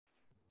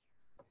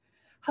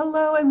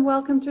Hello and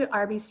welcome to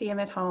RBCM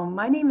at Home.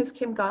 My name is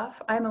Kim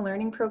Goff. I'm a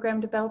learning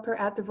program developer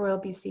at the Royal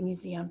BC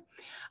Museum.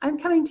 I'm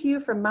coming to you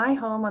from my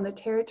home on the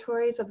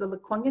territories of the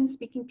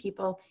Lekwungen-speaking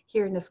people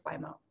here in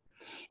Esquimalt.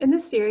 In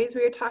this series,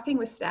 we are talking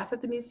with staff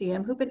at the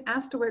museum who've been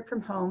asked to work from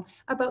home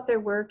about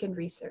their work and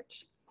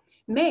research.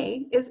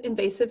 May is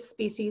Invasive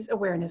Species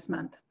Awareness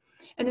Month.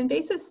 An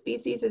invasive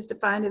species is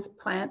defined as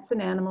plants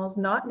and animals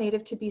not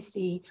native to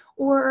BC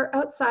or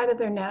outside of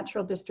their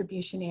natural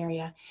distribution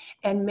area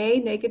and may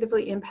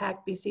negatively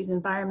impact BC's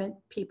environment,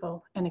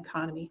 people, and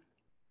economy.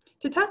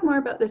 To talk more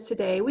about this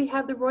today, we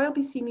have the Royal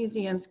BC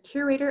Museum's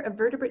curator of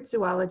vertebrate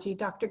zoology,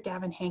 Dr.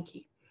 Gavin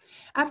Hanke.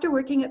 After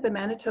working at the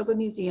Manitoba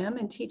Museum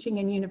and teaching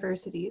in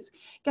universities,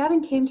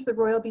 Gavin came to the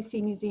Royal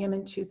BC Museum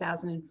in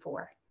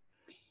 2004.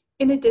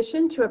 In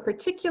addition to a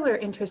particular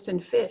interest in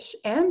fish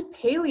and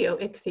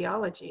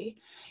paleoichthyology,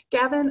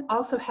 Gavin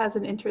also has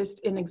an interest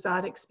in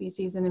exotic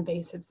species and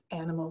invasive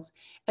animals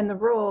and the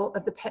role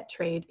of the pet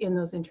trade in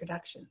those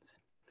introductions.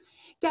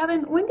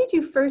 Gavin, when did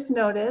you first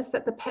notice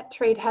that the pet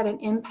trade had an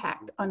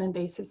impact on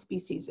invasive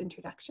species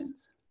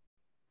introductions?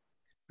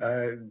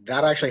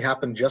 That actually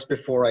happened just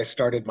before I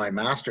started my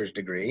master's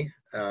degree.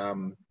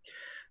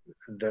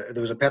 There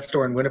was a pet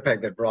store in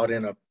Winnipeg that brought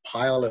in a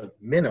pile of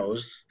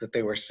minnows that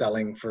they were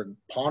selling for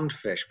pond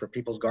fish for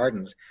people's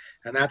gardens.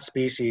 And that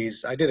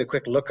species, I did a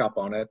quick lookup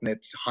on it, and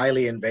it's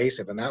highly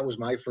invasive. And that was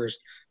my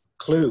first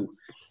clue.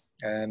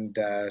 And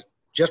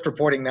just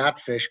reporting that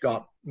fish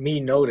got me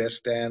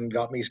noticed and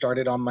got me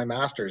started on my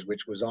master's,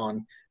 which was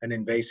on an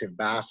invasive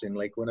bass in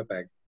Lake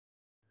Winnipeg.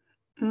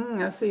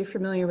 So you're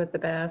familiar with the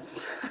bass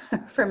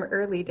from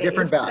early days.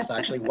 Different bass,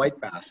 actually, white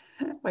bass.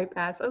 White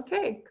bass,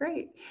 okay,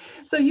 great.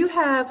 So you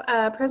have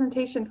a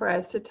presentation for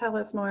us to tell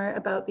us more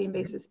about the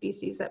invasive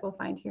species that we'll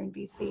find here in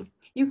BC.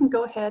 You can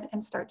go ahead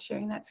and start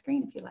sharing that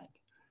screen if you like.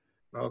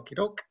 Okie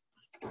doke.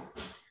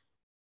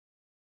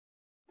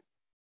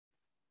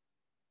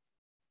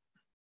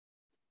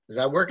 Is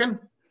that working?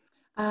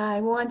 I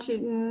want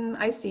you,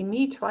 I see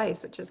me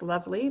twice, which is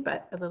lovely,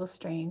 but a little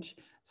strange.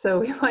 So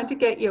we want to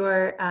get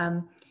your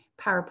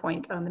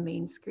PowerPoint on the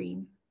main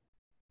screen.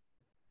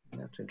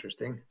 That's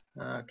interesting.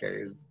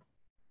 Okay.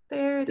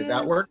 There it is. Did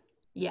that work?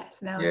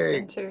 Yes, now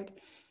Yay. It's centered.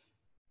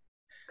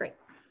 Great.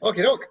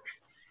 Okie doke.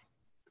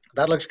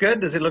 That looks good.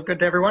 Does it look good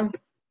to everyone?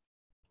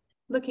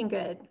 Looking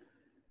good.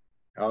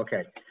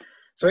 Okay.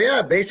 So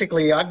yeah,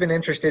 basically I've been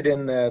interested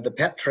in the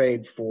pet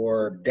trade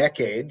for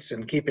decades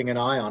and keeping an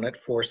eye on it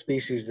for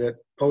species that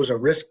pose a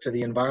risk to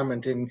the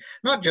environment in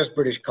not just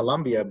British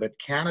Columbia, but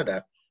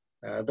Canada.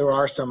 There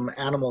are some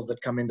animals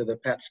that come into the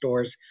pet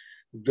stores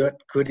that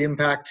could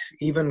impact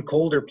even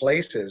colder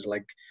places.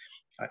 Like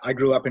I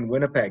grew up in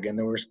Winnipeg and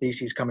there were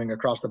species coming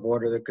across the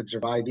border that could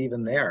survive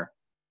even there.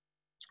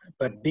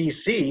 But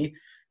BC,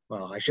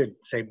 well, I should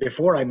say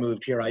before I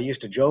moved here, I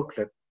used to joke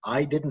that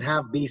I didn't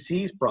have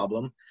BC's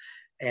problem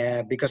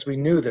because we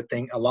knew that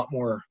a lot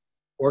more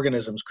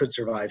organisms could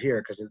survive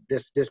here because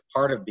this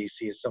part of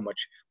BC is so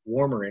much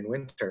warmer in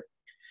winter.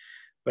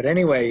 But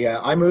anyway,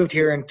 I moved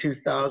here in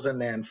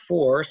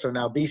 2004, so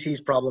now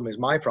BC's problem is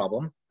my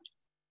problem,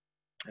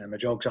 and the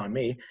joke's on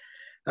me.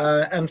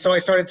 And so I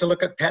started to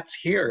look at pets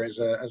here as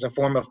a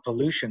form of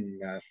pollution,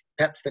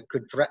 pets that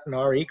could threaten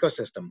our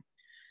ecosystem.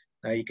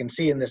 Now you can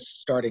see in this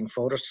starting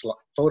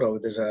photo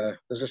there's a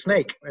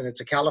snake, and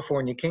it's a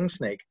California king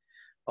snake.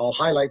 I'll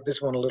highlight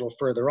this one a little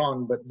further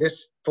on, but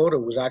this photo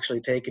was actually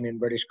taken in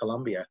British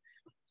Columbia.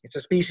 It's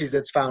a species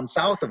that's found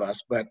south of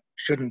us, but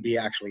shouldn't be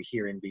actually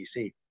here in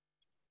BC.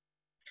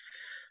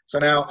 So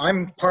now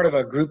I'm part of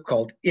a group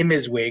called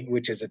IMISWIG,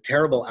 which is a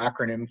terrible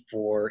acronym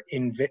for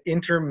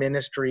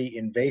Inter-Ministry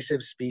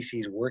Invasive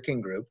Species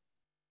Working Group.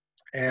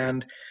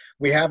 And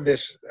we have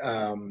this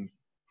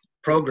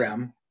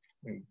program.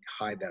 Let me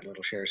hide that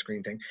little share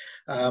screen thing.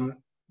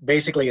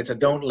 Basically, it's a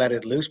don't let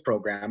it loose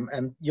program.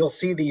 And you'll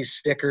see these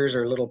stickers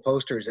or little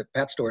posters at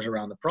pet stores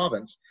around the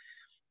province.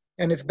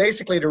 And it's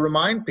basically to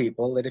remind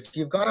people that if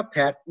you've got a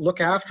pet,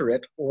 look after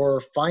it or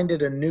find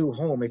it a new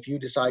home if you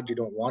decide you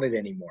don't want it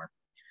anymore.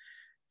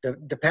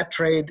 The pet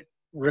trade,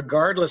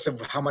 regardless of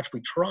how much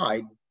we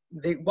tried,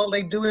 they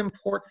do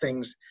import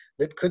things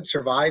that could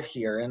survive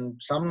here,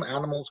 and some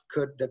animals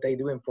that they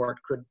do import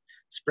could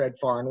spread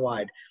far and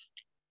wide.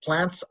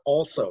 Plants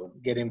also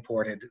get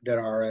imported that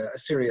are a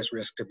serious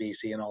risk to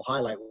BC, and I'll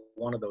highlight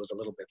one of those a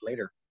little bit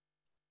later.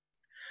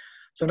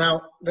 So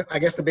now, I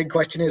guess the big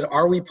question is,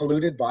 are we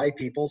polluted by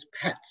people's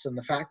pets? And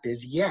the fact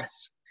is,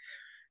 yes.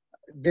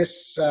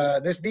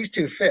 These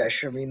two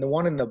fish, I mean, the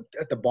one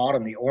at the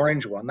bottom, the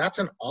orange one, that's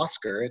an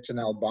Oscar. It's an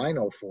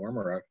albino form,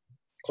 or a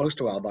close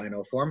to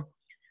albino form.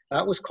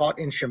 That was caught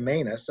in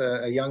Chemainus.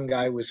 A young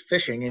guy was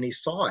fishing and he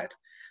saw it.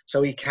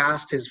 So he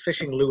cast his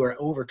fishing lure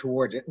over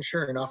towards it, and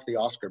sure enough, the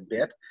Oscar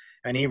bit,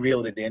 and he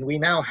reeled it in. We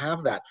now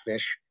have that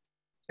fish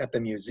at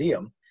the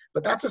museum,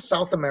 but that's a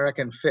South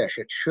American fish.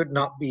 It should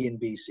not be in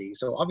BC.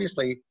 So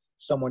obviously,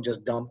 someone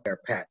just dumped their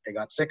pet. They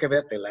got sick of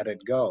it. They let it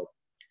go.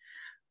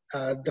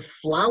 The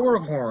flower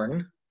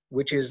horn,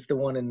 which is the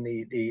one in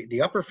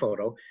the upper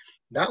photo,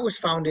 that was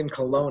found in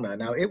Kelowna.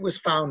 Now, it was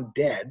found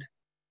dead,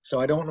 So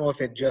I don't know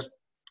if it just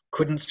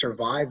couldn't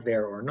survive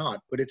there or not,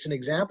 but it's an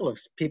example of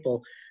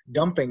people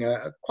dumping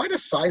quite a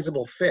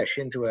sizable fish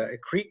into a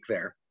creek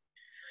there.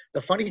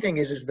 The funny thing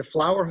is the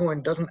flower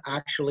horn doesn't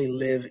actually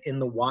live in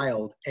the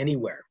wild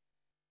anywhere.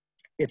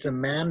 It's a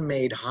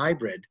man-made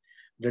hybrid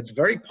that's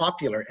very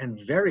popular and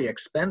very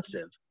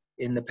expensive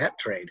in the pet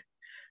trade.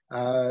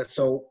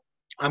 So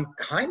I'm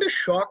kind of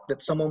shocked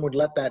that someone would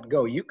let that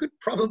go. You could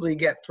probably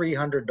get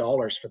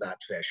 $300 for that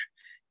fish.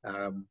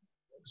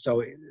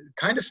 So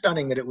kind of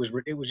stunning that it was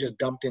just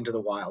dumped into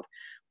the wild.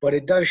 But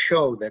it does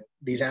show that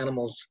these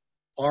animals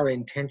are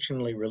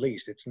intentionally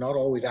released. It's not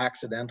always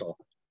accidental.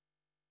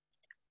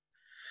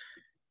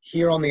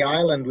 Here on the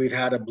island, we've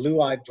had a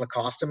blue-eyed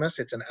plecostomus.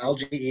 It's an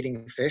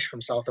algae-eating fish from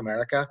South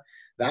America.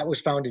 That was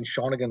found in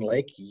Shawnigan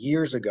Lake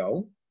years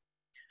ago.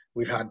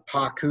 We've had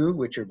pacu,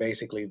 which are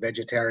basically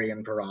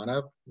vegetarian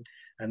piranha,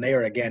 and they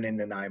are again in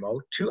Nanaimo.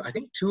 I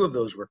think two of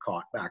those were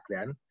caught back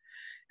then.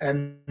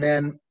 And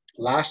then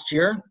last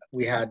year,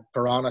 we had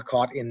piranha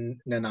caught in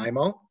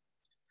Nanaimo.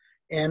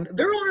 And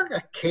there are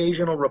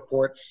occasional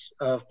reports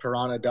of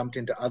piranha dumped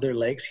into other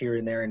lakes here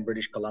and there in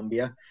British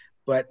Columbia,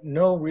 but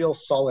no real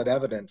solid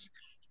evidence.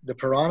 The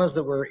piranhas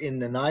that were in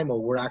Nanaimo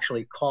were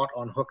actually caught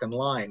on hook and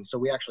line, so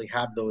we actually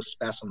have those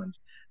specimens.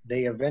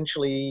 They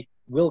eventually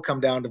will come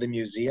down to the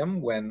museum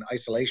when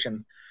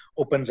isolation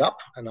opens up,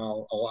 and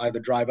I'll either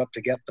drive up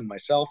to get them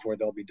myself or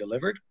they'll be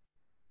delivered.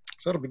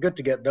 So it'll be good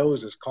to get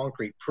those as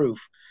concrete proof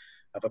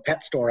of a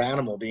pet store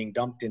animal being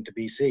dumped into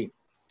BC.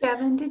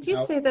 Gavin, did you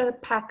say the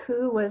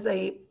pacu was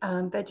a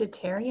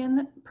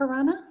vegetarian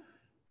piranha?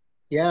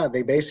 Yeah,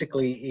 they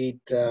basically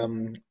eat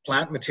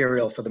plant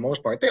material for the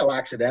most part. They'll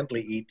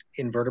accidentally eat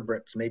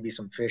invertebrates, maybe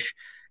some fish,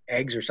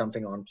 eggs or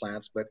something on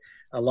plants, but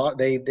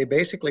they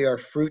basically are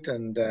fruit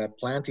and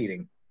plant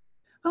eating.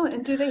 Oh,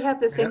 and do they have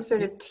the same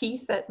sort of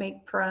teeth that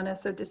make piranha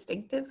so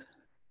distinctive?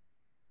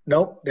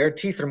 Nope, their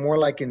teeth are more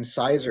like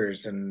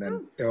incisors, and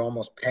they're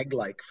almost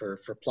peg-like for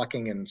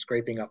plucking and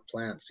scraping up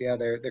plants. Yeah,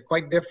 they're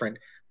quite different.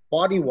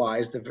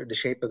 Body-wise, the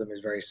shape of them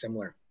is very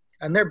similar.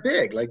 And they're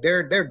big, like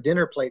they're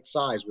dinner plate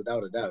size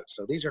without a doubt.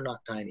 So these are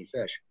not tiny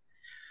fish.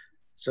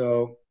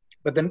 So,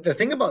 but then the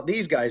thing about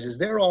these guys is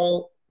they're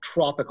all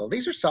tropical.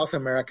 These are South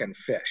American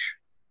fish.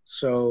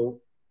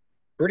 So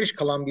British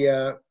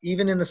Columbia,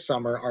 even in the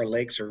summer, our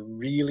lakes are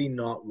really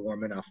not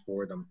warm enough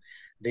for them.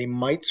 They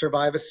might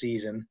survive a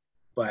season,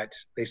 but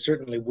they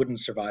certainly wouldn't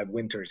survive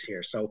winters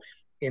here. So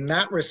in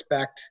that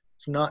respect,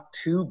 it's not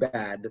too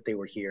bad that they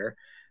were here.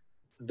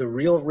 The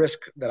real risk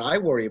that I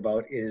worry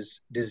about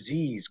is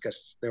disease,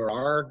 because there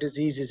are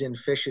diseases in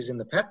fishes in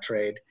the pet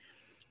trade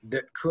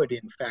that could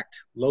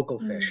infect local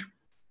fish,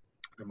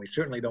 and we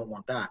certainly don't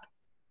want that.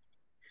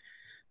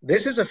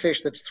 This is a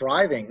fish that's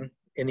thriving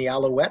in the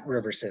Alouette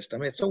River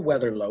system. It's a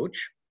weather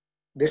loach.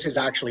 This is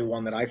actually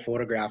one that I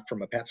photographed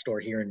from a pet store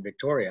here in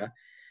Victoria.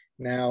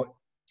 Now,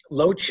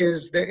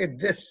 loaches,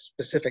 this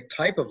specific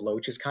type of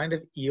loach is kind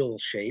of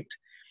eel-shaped,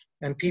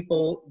 and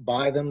people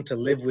buy them to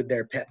live with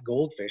their pet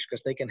goldfish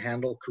because they can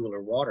handle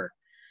cooler water.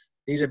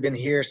 These have been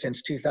here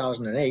since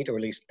 2008, or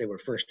at least they were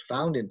first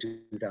found in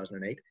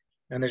 2008,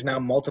 and there's now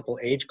multiple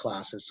age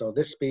classes. So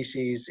this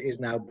species is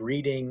now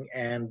breeding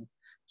and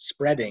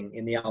spreading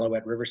in the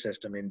Alouette River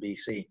system in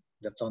BC.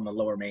 That's on the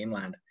lower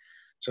mainland.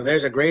 So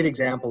there's a great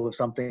example of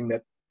something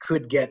that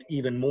could get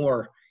even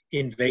more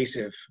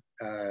invasive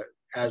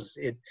as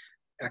it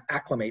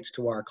acclimates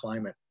to our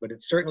climate. But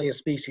it's certainly a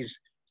species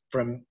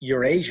from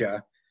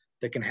Eurasia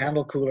that can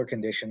handle cooler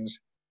conditions,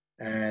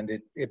 and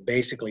it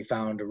basically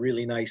found a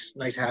really nice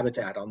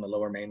habitat on the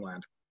lower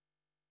mainland.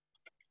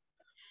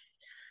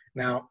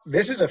 Now,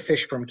 this is a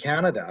fish from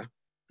Canada,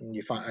 and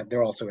you find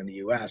they're also in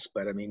the US,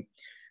 but I mean,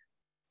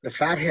 the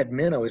fathead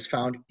minnow is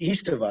found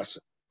east of us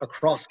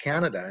across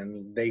Canada,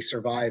 and they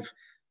survive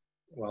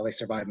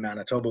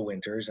Manitoba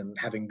winters, and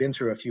having been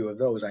through a few of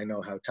those, I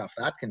know how tough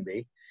that can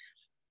be.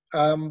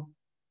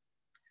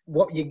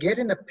 What you get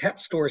in the pet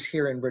stores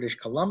here in British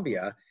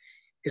Columbia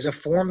is a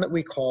form that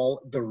we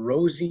call the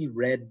rosy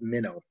red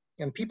minnow.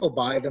 And people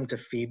buy them to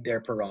feed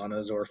their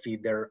piranhas or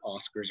feed their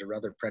Oscars or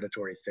other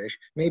predatory fish,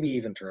 maybe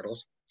even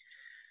turtles.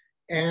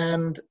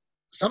 And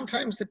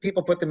sometimes the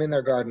people put them in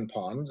their garden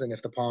ponds, and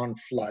if the pond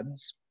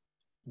floods,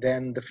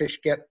 then the fish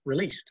get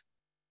released.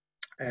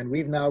 And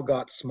we've now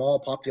got small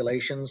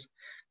populations.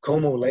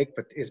 Como Lake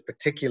is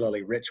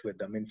particularly rich with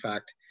them. In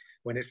fact,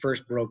 when it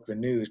first broke the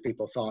news,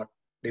 people thought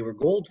they were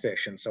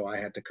goldfish, and so I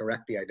had to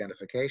correct the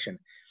identification.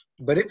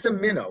 But it's a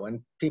minnow,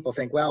 and people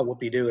think, well,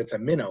 whoopee-doo, it's a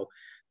minnow.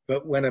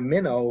 But when a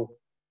minnow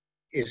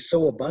is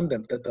so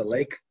abundant that the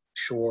lake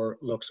shore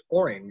looks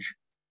orange,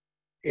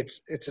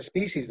 it's a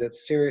species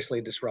that's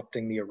seriously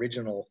disrupting the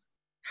original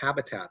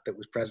habitat that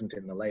was present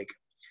in the lake.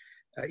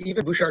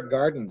 Even Bouchard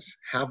Gardens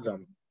have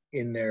them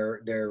in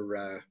their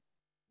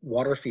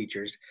water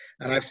features,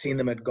 and I've seen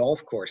them at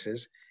golf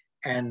courses.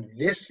 And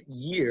this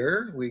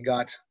year, we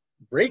got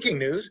breaking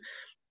news.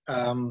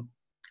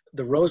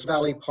 The Rose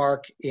Valley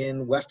Park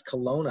in West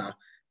Kelowna,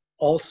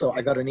 also,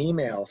 I got an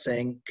email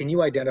saying, can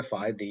you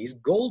identify these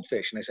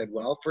goldfish? And I said,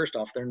 well, first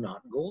off, they're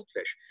not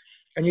goldfish.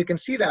 And you can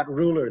see that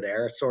ruler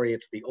there. Sorry,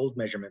 it's the old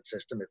measurement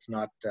system. It's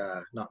not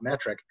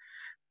metric,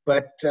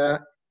 but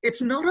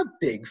it's not a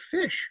big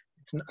fish.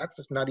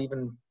 That's not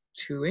even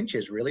 2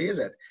 inches, really, is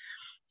it?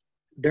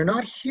 They're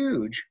not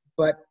huge,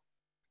 but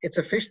it's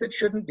a fish that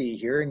shouldn't be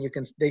here. And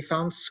they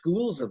found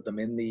schools of them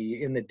in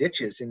the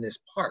ditches in this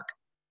park.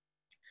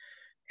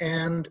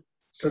 And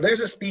so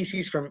there's a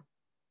species from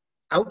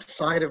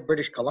outside of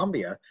British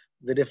Columbia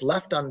that, if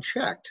left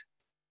unchecked,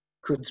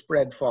 could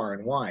spread far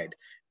and wide.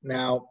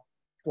 Now,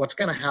 what's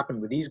going to happen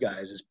with these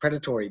guys is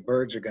predatory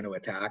birds are going to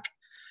attack,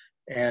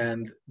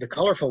 and the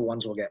colorful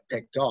ones will get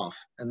picked off,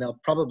 and they'll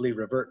probably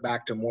revert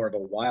back to more of a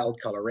wild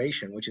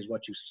coloration, which is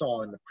what you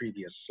saw in the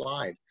previous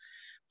slide.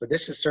 But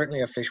this is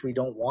certainly a fish we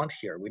don't want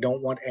here. We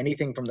don't want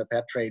anything from the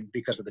pet trade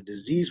because of the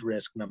disease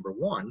risk, number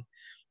one.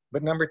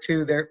 But number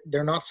two,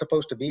 they're not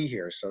supposed to be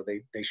here, so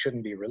they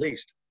shouldn't be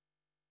released.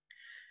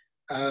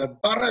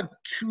 About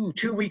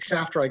two weeks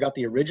after I got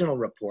the original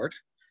report,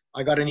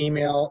 I got an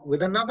email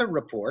with another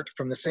report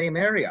from the same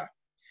area.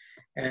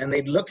 And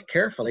they'd looked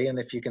carefully, and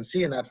if you can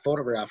see in that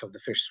photograph of the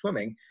fish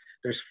swimming,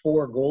 there's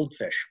 4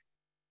 goldfish.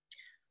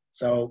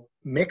 So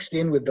mixed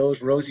in with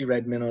those rosy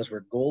red minnows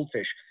were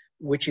goldfish,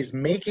 which is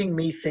making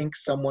me think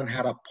someone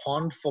had a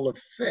pond full of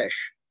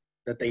fish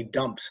that they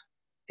dumped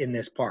in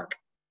this park.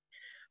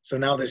 So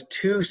now there's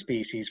 2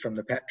 species from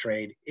the pet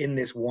trade in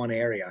this one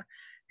area.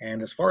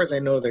 And as far as I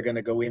know, they're going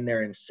to go in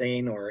there and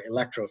seine or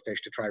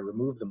electrofish to try to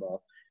remove them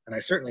all. And I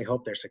certainly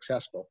hope they're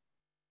successful.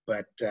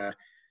 But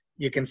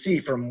you can see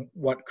from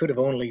what could have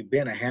only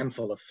been a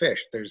handful of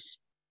fish, there's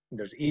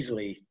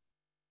easily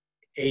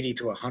 80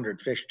 to 100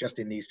 fish just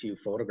in these few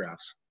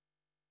photographs.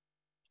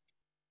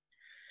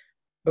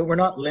 But we're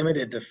not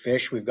limited to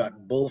fish. We've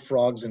got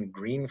bullfrogs and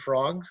green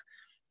frogs.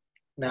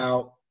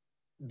 Now,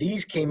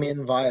 these came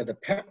in via the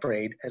pet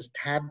trade as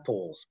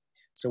tadpoles.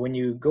 So when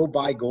you go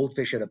buy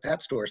goldfish at a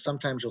pet store,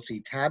 sometimes you'll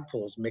see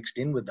tadpoles mixed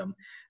in with them,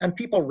 and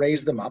people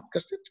raise them up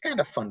because it's kind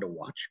of fun to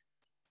watch.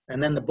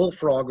 And then the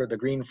bullfrog or the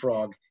green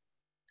frog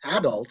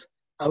adult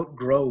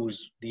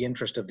outgrows the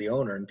interest of the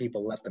owner, and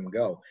people let them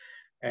go.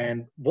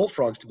 And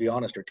bullfrogs, to be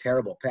honest, are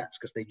terrible pets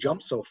because they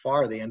jump so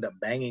far they end up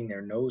banging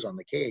their nose on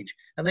the cage,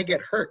 and they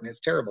get hurt, and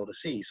it's terrible to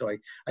see. So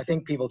I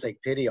think people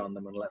take pity on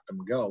them and let them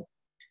go.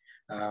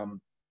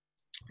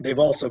 They've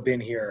also been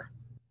here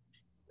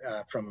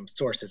from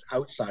sources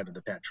outside of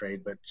the pet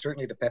trade, but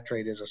certainly the pet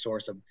trade is a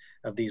source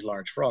of these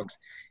large frogs.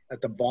 At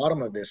the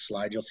bottom of this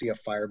slide, you'll see a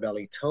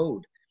fire-belly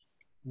toad.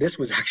 This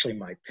was actually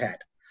my pet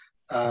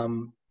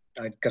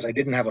because I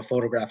didn't have a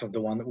photograph of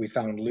the one that we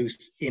found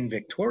loose in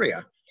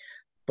Victoria.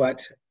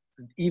 But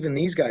even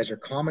these guys are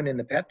common in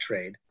the pet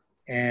trade,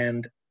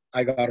 and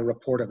I got a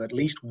report of at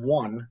least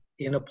one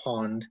in a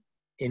pond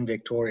in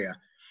Victoria.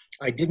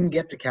 I didn't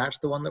get to catch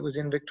the one that was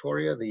in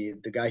Victoria.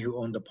 The guy who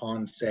owned the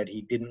pond said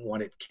he didn't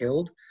want it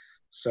killed,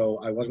 so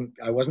I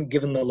wasn't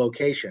given the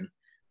location.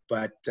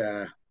 But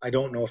I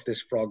don't know if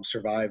this frog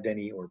survived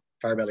any, or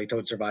fire-belly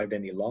toad survived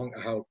any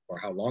how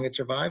long it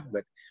survived.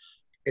 But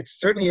it's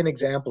certainly an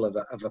example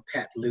of a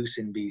pet loose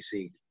in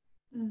BC.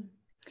 Mm.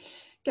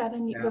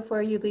 Gavin, yeah.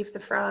 Before you leave the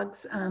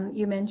frogs,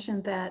 you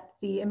mentioned that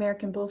the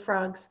American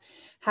bullfrogs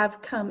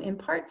have come in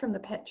part from the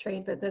pet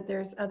trade, but that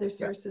there's other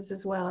sources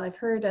as well. I've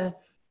heard a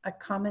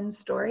common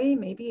story,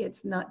 maybe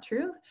it's not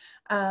true,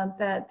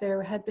 that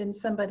there had been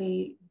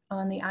somebody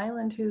on the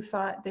island who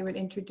thought they would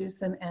introduce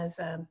them as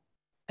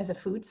a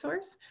food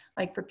source,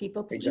 like for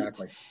people to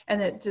eat,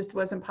 and it just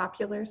wasn't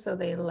popular, so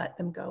they let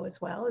them go as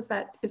well. Is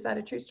that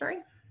a true story?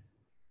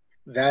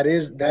 That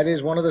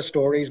is one of the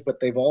stories, but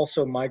they've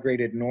also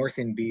migrated north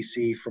in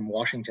BC from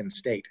Washington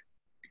State.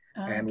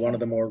 And one of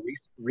the more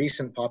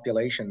recent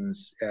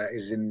populations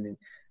is in the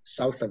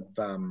south of,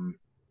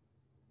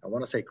 I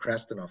want to say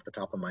Creston off the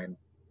top of my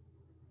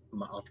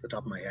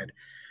head.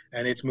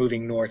 And it's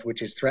moving north,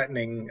 which is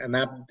threatening, and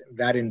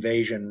that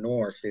invasion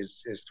north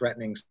is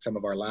threatening some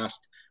of our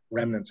last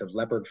remnants of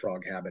leopard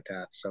frog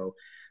habitat. So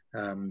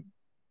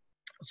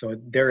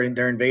they're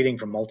invading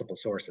from multiple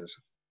sources.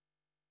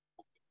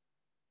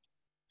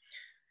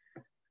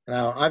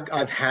 Now,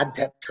 I've had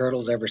pet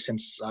turtles ever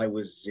since I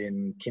was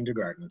in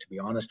kindergarten, to be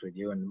honest with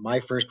you. And my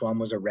first one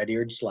was a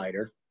red-eared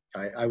slider.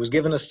 I was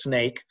given a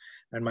snake,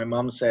 and my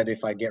mom said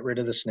if I get rid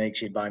of the snake,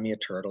 she'd buy me a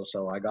turtle.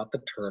 So I got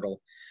the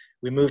turtle.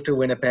 We moved to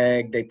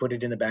Winnipeg. They put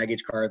it in the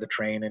baggage car of the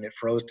train, and it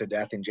froze to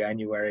death in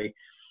January.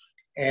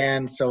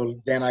 And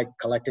so then I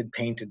collected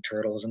painted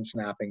turtles and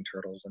snapping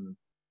turtles. And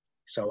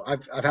so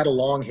I've had a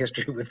long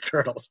history with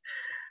turtles.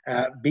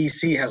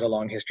 BC has a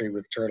long history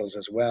with turtles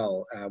as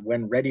well.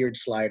 When red-eared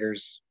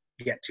sliders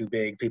get too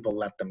big, people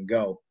let them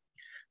go.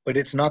 But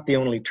it's not the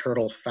only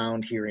turtle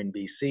found here in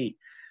BC.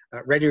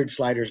 Red-eared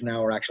sliders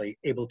now are actually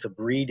able to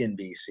breed in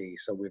BC.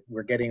 So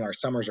we're getting, our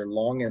summers are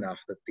long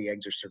enough that the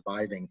eggs are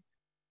surviving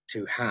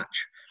to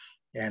hatch.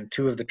 And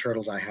 2 of the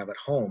turtles I have at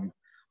home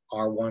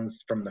are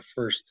ones from the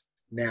first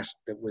nest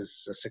that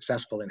was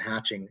successful in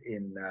hatching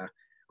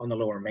on the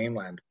Lower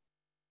Mainland.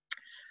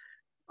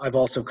 I've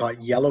also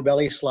caught yellow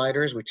belly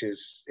sliders,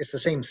 it's the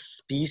same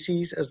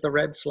species as the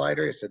red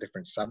slider. It's a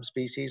different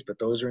subspecies, but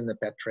those are in the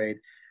pet trade.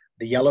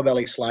 The yellow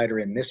belly slider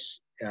in this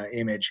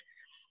image,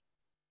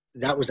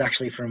 that was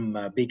actually from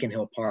Beacon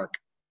Hill Park,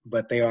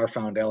 but they are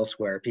found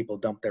elsewhere. People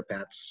dump their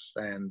pets,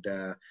 and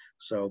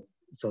so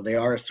they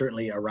are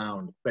certainly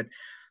around. But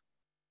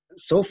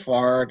so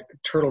far,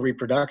 turtle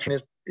reproduction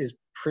is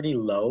pretty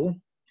low,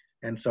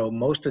 and so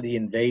most of the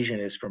invasion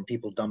is from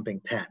people dumping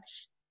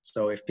pets.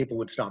 So if people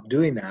would stop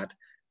doing that,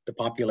 the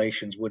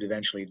populations would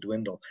eventually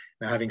dwindle.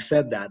 Now, having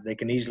said that, they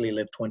can easily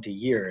live 20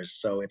 years,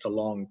 so it's a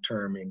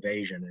long-term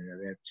invasion.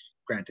 And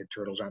granted,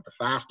 turtles aren't the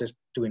fastest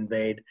to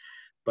invade,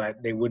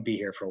 but they would be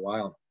here for a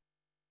while.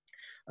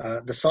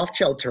 The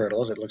soft-shelled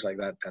turtles, it looks like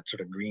that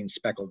sort of green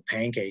speckled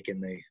pancake in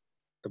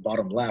the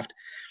bottom left,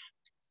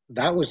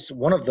 that was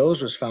one of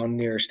those was found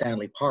near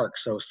Stanley Park.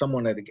 So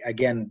someone had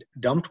again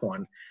dumped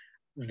one.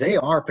 They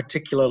are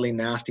particularly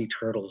nasty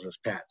turtles as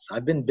pets.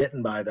 I've been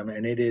bitten by them,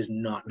 and it is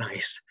not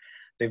nice.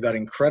 They've got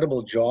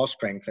incredible jaw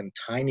strength and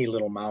tiny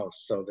little mouths,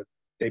 so that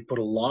they put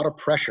a lot of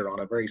pressure on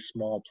a very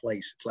small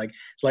place.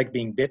 It's like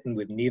being bitten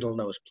with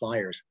needle-nose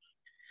pliers.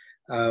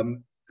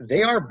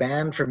 They are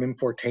banned from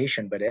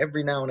importation, but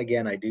every now and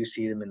again I do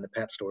see them in the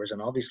pet stores.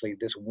 And obviously,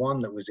 this one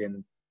that was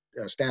in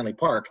Stanley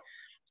Park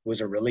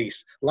was a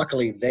release.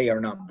 Luckily, they are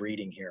not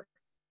breeding here.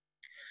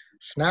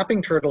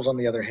 Snapping turtles, on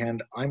the other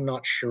hand, I'm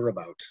not sure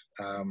about.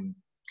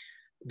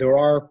 There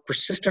are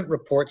persistent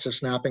reports of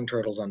snapping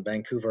turtles on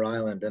Vancouver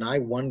Island, and I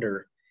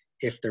wonder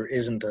if there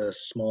isn't a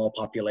small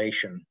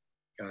population.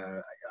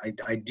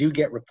 I do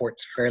get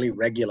reports fairly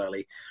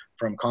regularly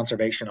from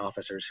conservation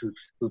officers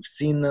who've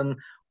seen them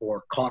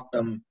or caught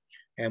them,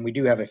 and we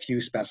do have a few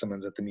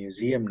specimens at the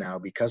museum now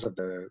because of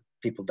the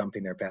people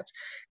dumping their pets.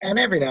 And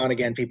every now and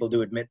again, people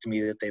do admit to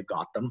me that they've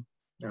got them,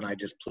 and I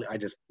just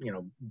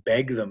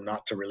beg them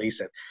not to release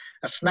it.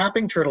 A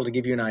snapping turtle, to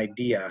give you an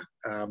idea,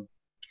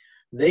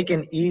 they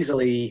can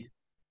easily,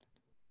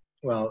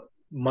 well,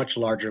 much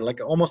larger, like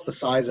almost the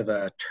size of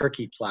a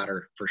turkey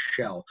platter for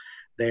shell.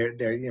 I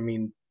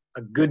mean,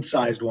 a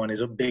good-sized one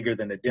is bigger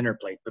than a dinner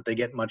plate, but they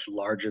get much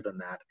larger than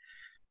that.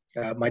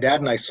 My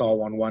dad and I saw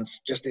one once,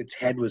 just its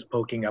head was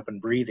poking up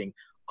and breathing.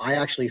 I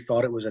actually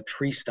thought it was a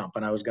tree stump,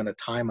 and I was going to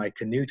tie my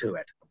canoe to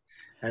it,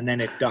 and then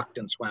it ducked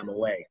and swam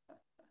away.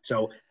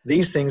 So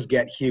these things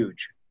get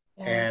huge.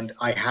 Yeah. And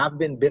I have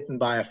been bitten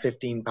by a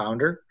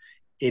 15-pounder.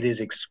 It is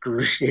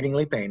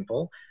excruciatingly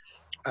painful.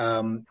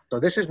 So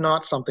this is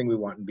not something we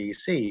want in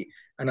BC.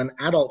 And an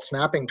adult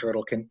snapping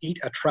turtle can eat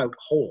a trout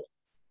whole.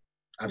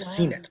 I've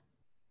seen it.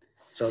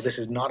 So this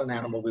is not an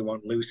animal we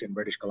want loose in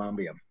British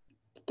Columbia.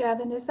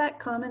 Gavin, is that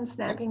common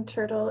snapping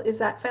turtle? Is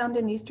that found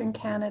in Eastern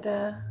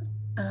Canada?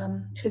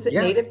 Is it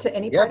native to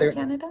any part of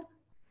Canada?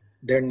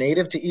 They're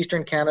native to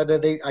Eastern Canada.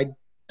 I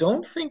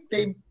don't think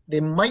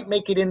they might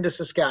make it into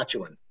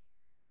Saskatchewan,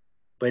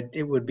 but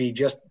it would be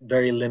just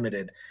very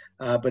limited.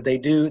 But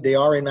they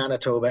are in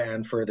Manitoba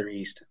and further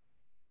east.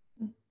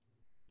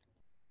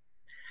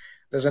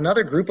 There's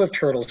another group of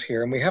turtles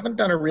here, and we haven't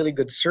done a really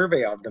good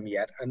survey of them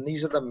yet, and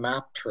these are the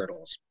map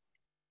turtles.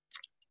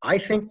 I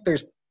think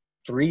there's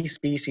 3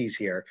 species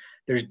here.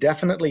 There's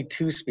definitely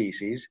 2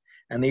 species,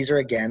 and these are,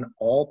 again,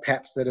 all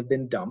pets that have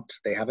been dumped.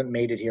 They haven't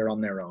made it here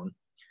on their own.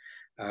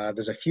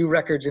 There's a few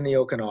records in the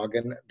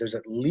Okanagan. There's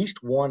at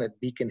least one at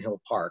Beacon Hill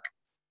Park.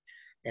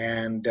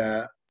 And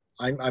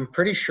I'm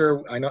pretty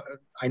sure,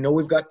 I know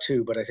we've got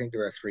 2, but I think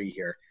there are 3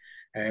 here.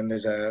 And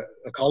there's a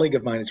colleague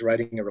of mine is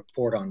writing a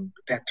report on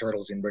pet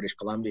turtles in British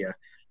Columbia.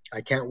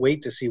 I can't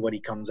wait to see what he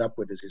comes up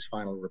with as his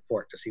final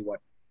report, to see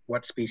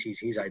what species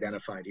he's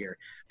identified here.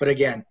 But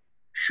again,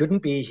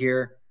 shouldn't be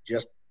here,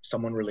 just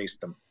someone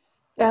released them.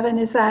 Gavin,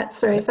 is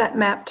that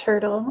map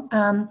turtle,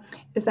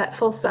 is that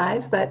full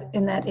size? That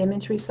in that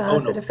image we saw,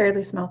 is it a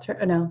fairly small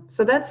turtle? Oh, no.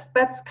 So that's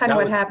kind of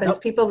what happens.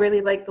 People really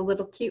like the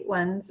little cute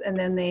ones, and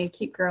then they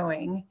keep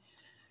growing.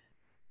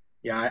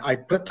 Yeah, I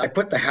put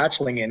the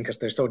hatchling in because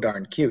they're so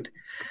darn cute.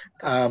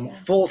 Gotcha.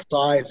 Full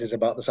size is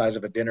about the size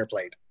of a dinner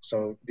plate,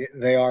 so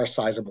they are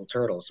sizable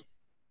turtles.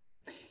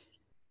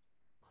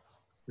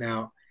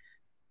 Now,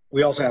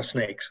 we also have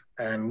snakes,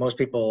 and most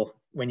people,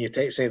 when you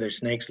say there's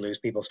snakes loose,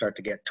 people start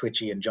to get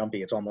twitchy and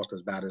jumpy. It's almost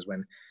as bad as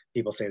when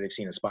people say they've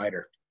seen a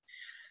spider.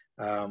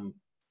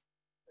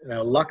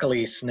 Now,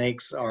 luckily,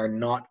 snakes are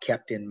not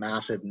kept in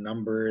massive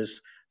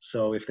numbers,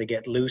 so if they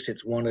get loose,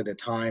 it's one at a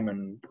time,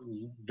 and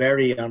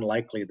very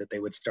unlikely that they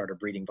would start a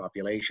breeding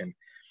population.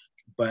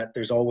 But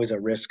there's always a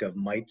risk of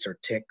mites or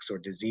ticks or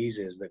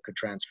diseases that could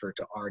transfer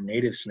to our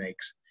native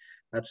snakes.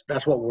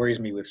 That's what worries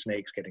me with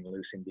snakes getting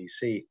loose in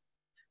BC.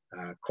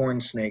 Corn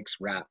snakes,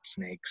 rat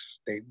snakes,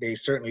 they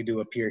certainly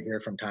do appear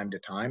here from time to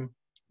time.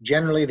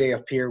 Generally, they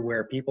appear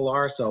where people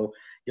are, so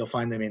you'll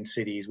find them in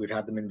cities. We've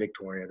had them in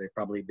Victoria. They've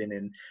probably been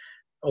in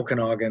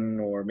Okanagan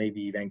or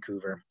maybe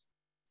Vancouver.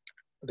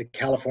 The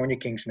California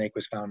king snake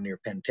was found near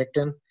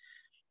Penticton.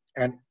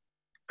 And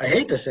I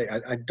hate to say,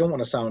 I don't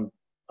want to sound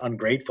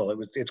ungrateful.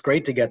 It's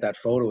great to get that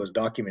photo as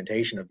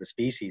documentation of the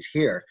species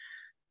here,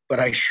 but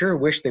I sure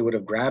wish they would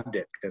have grabbed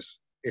it, because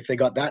if they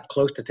got that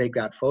close to take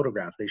that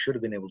photograph, they should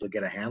have been able to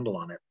get a handle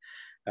on it.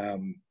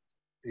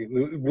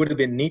 It would have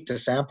been neat to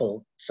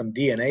sample some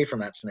DNA from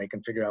that snake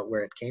and figure out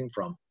where it came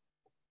from.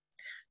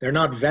 They're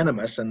not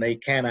venomous, and they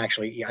can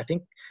actually eat. I'm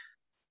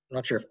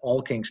not sure if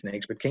all king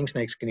snakes, but king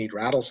snakes can eat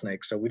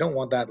rattlesnakes. So we don't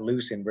want that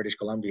loose in British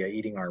Columbia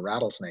eating our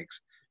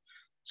rattlesnakes.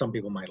 Some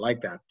people might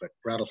like that, but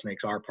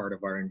rattlesnakes are part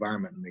of our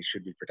environment and they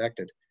should be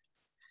protected.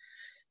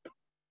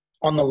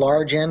 On the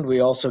large end, we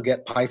also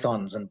get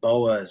pythons and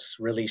boas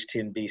released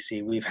in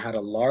BC. We've had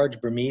a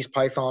large Burmese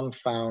python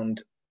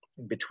found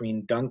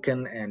between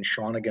Duncan and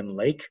Shawnigan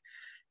Lake.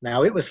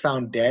 Now, it was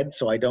found dead,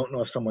 so I don't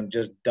know if someone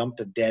just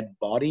dumped a dead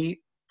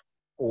body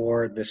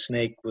or the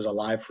snake was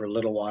alive for a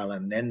little while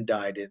and then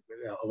died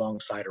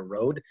alongside a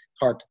road.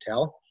 Hard to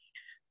tell.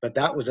 But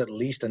that was at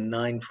least a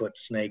 9-foot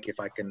snake, if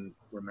I can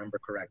remember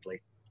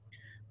correctly.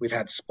 We've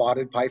had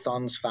spotted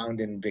pythons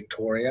found in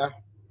Victoria.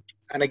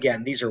 And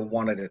again, these are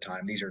one at a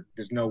time.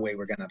 There's no way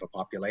we're going to have a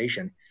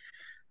population.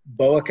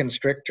 Boa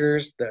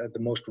constrictors, the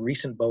most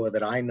recent boa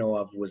that I know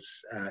of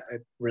was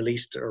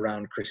released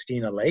around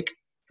Christina Lake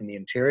in the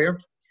interior.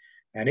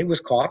 And it was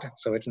caught,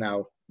 so it's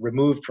now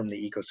removed from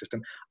the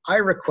ecosystem. I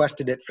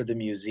requested it for the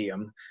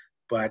museum,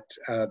 but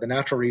the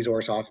natural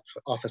resource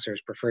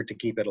officers preferred to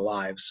keep it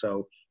alive.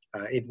 So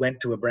it went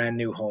to a brand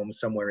new home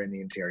somewhere in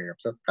the interior.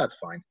 So that's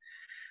fine.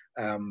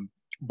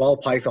 Ball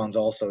pythons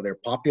also, they're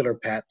popular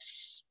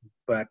pets,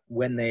 but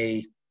when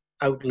they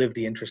outlive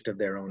the interest of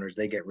their owners,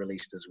 they get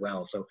released as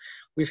well. So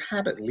we've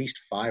had at least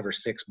 5 or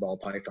 6 ball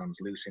pythons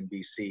loose in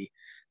BC.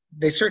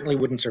 They certainly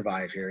wouldn't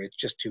survive here. It's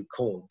just too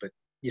cold, but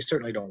you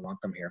certainly don't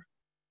want them here.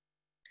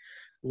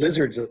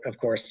 Lizards, of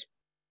course,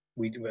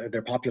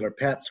 they're popular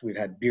pets. We've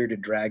had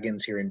bearded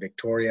dragons here in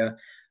Victoria.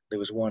 There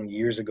was one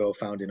years ago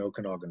found in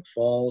Okanagan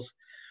Falls.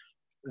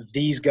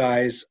 These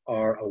guys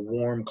are a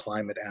warm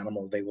climate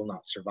animal. They will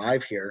not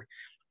survive here.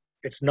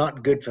 It's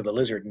not good for the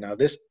lizard. Now,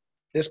 this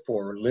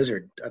poor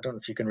lizard, I don't know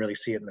if you can really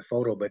see it in the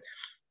photo, but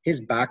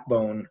his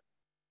backbone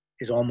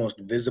is almost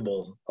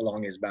visible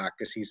along his back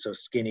because he's so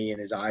skinny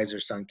and his eyes are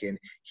sunk in.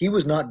 He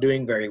was not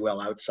doing very well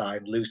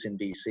outside, loose in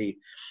BC.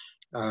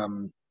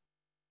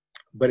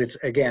 But it's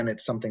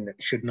something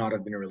that should not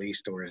have been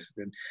released.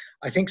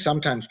 I think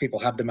sometimes people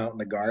have them out in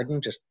the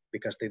garden just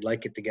because they'd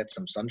like it to get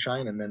some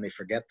sunshine, and then they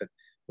forget that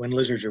when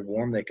lizards are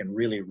warm, they can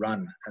really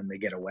run and they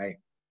get away.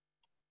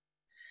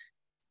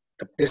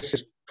 This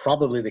is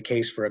probably the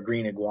case for a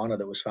green iguana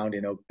that was found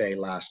in Oak Bay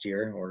last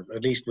year, or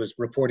at least was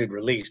reported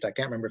released. I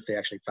can't remember if they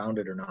actually found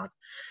it or not.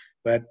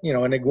 But,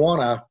 an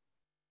iguana,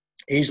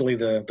 easily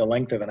the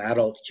length of an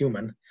adult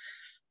human,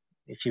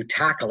 if you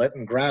tackle it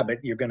and grab it,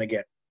 you're going to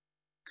get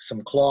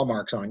some claw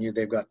marks on you.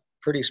 They've got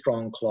pretty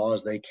strong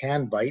claws. They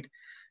can bite,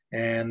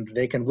 and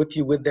they can whip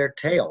you with their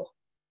tail.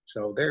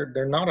 So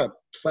they're not a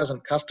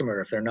pleasant customer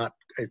if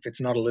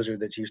it's not a lizard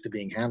that's used to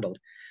being handled.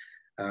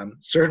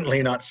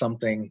 Certainly not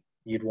something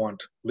you'd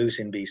want loose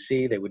in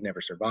BC. They would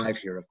never survive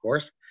here, of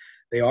course.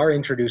 They are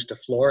introduced to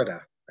Florida,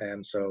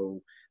 and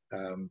so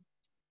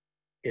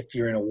if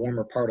you're in a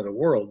warmer part of the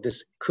world,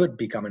 this could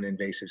become an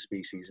invasive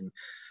species. And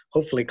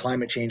hopefully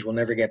climate change will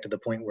never get to the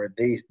point where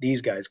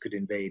these guys could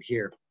invade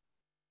here.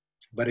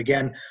 But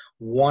again,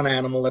 one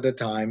animal at a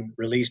time,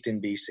 released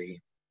in BC.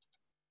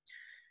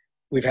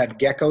 We've had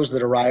geckos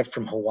that arrived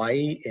from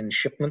Hawaii in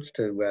shipments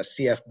to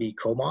CFB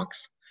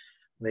Comox.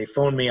 They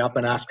phoned me up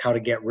and asked how to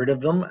get rid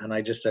of them, and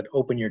I just said,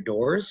 open your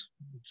doors.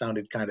 It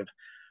sounded kind of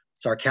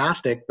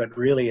sarcastic, but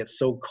really it's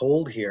so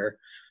cold here,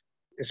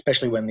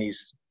 especially when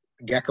these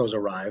geckos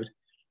arrived,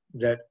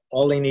 that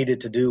all they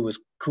needed to do was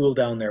cool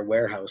down their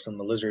warehouse and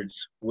the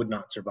lizards would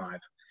not survive.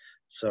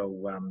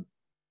 So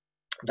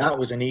that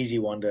was an easy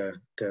one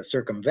to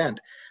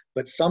circumvent.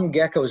 But some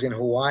geckos in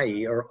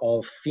Hawaii are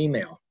all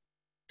female.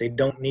 They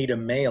don't need a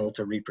male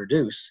to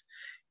reproduce.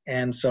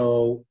 And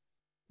so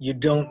you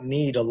don't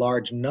need a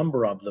large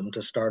number of them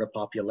to start a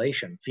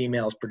population.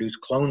 Females produce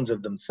clones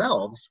of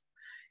themselves.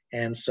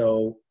 And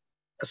so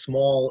a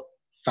small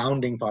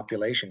founding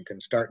population can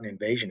start an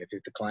invasion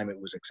if the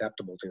climate was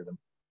acceptable to them.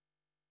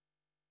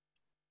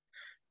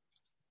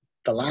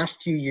 The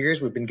last few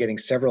years, we've been getting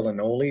several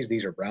anoles.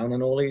 These are brown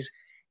anoles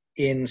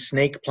in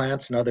snake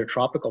plants and other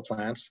tropical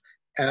plants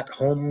at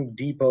Home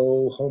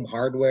Depot, Home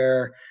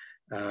Hardware.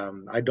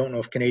 I don't know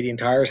if Canadian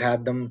Tires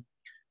had them,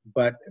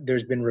 but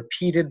there's been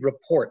repeated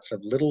reports of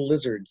little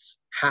lizards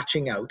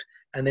hatching out,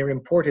 and they're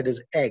imported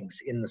as eggs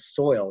in the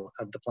soil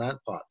of the plant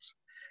pots.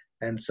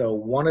 And so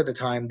one at a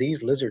time,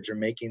 these lizards are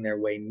making their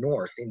way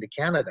north into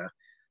Canada.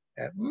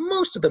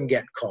 Most of them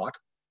get caught,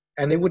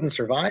 and they wouldn't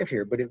survive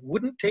here, but it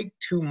wouldn't take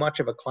too much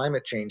of a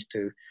climate change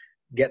to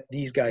get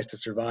these guys to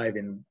survive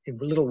in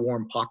little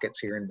warm pockets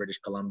here in British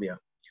Columbia.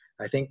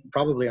 I think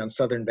probably on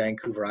southern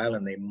Vancouver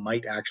Island, they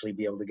might actually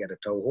be able to get a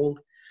toehold.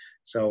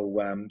 So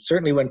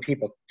certainly when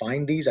people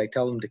find these, I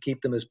tell them to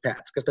keep them as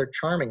pets because they're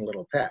charming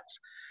little pets.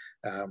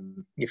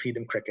 You feed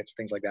them crickets,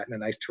 things like that, in a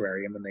nice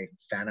terrarium, and they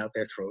fan out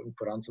their throat and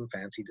put on some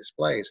fancy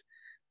displays.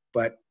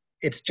 But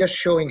it's just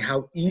showing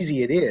how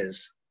easy it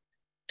is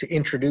to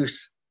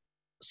introduce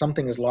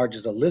something as large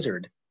as a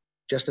lizard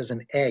just as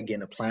an egg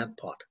in a plant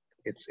pot.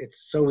 It's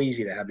so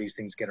easy to have these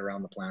things get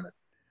around the planet.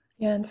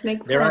 Yeah, and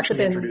snake They're plants have actually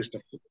been introduced to.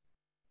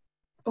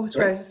 Oh,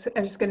 sorry. I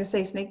was going to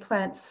say snake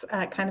plants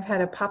kind of had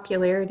a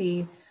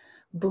popularity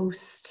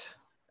boost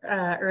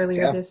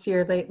earlier Yeah, this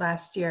year, late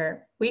last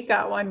year. We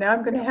got one. Now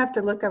I'm going to have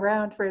to look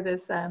around for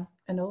this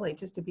anole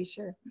just to be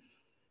sure.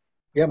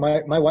 yeah.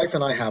 My wife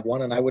and I have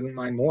one, and I wouldn't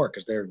mind more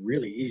because they're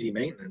really easy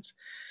maintenance.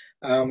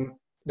 Um,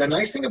 the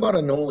nice thing about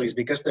anoles,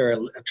 because they're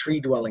a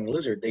tree-dwelling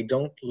lizard, they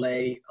don't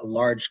lay a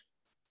large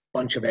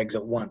bunch of eggs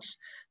at once.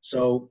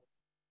 So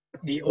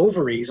the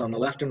ovaries on the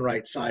left and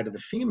right side of the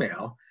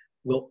female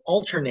will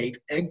alternate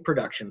egg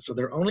production. So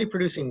they're only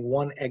producing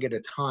one egg at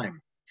a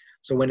time.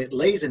 So when it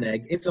lays an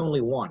egg, it's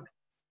only one.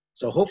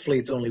 So hopefully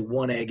it's only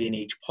one egg in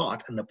each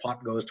pot, and the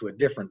pot goes to a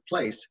different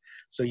place.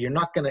 So you're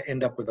not going to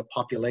end up with a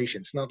population.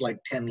 It's not like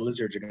 10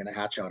 lizards are going to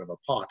hatch out of a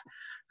pot.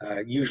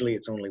 Usually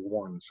it's only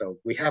one. So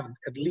we have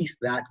at least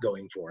that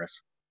going for us.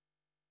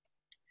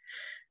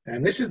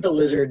 And this is the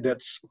lizard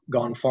that's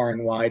gone far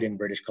and wide in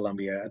British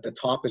Columbia. At the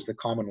top is the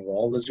common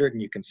wall lizard,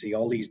 and you can see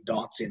all these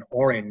dots in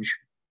orange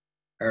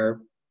are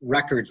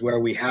records where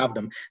we have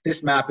them.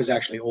 This map is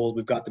actually old.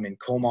 We've got them in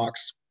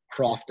Comox,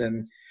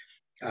 Crofton.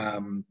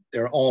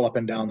 They're all up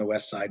and down the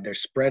west side. They're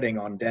spreading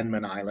on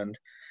Denman Island.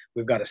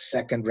 We've got a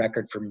second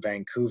record from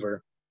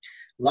Vancouver.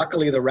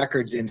 Luckily, the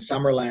records in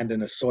Summerland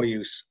and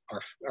Osoyoos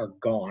are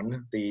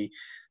gone. A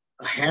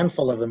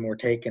handful of them were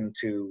taken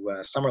to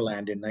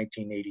Summerland in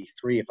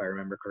 1983, if I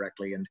remember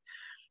correctly, and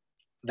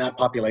that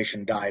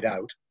population died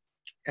out.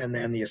 And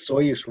then the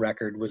Osoyoos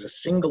record was a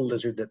single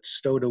lizard that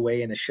stowed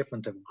away in a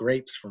shipment of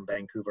grapes from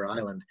Vancouver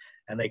Island,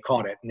 and they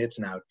caught it, and it's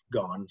now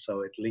gone,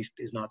 so at least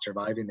is not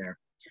surviving there.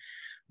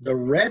 The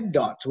red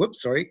dots,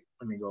 whoops, sorry,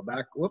 let me go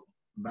back,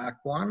 back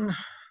one.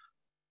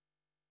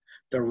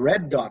 The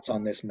red dots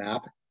on this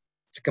map,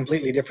 it's a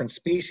completely different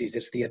species.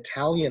 It's the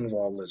Italian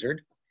wall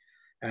lizard.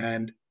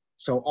 And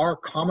so our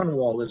common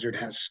wall lizard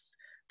has,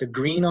 the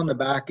green on the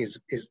back is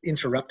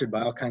interrupted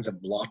by all kinds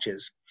of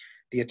blotches.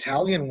 The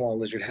Italian wall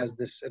lizard has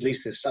this, at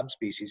least this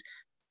subspecies,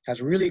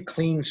 has really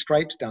clean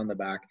stripes down the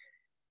back.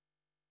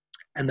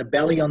 And the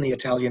belly on the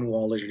Italian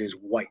wall lizard is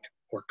white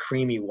or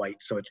creamy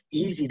white. So it's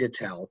easy to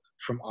tell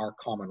from our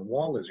common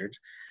wall lizards.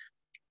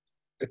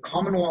 The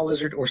common wall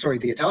lizard, or sorry,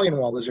 the Italian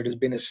wall lizard has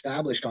been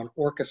established on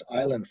Orcas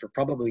Island for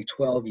probably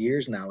 12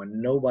 years now,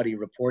 and nobody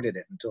reported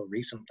it until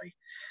recently.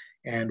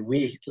 And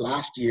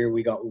last year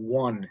we got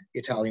one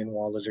Italian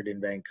wall lizard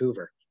in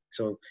Vancouver.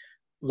 So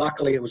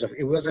luckily it was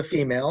a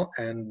female,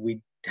 and we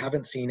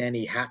haven't seen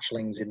any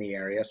hatchlings in the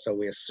area, so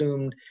we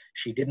assumed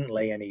she didn't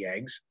lay any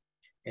eggs.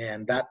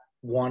 And that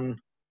one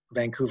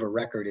Vancouver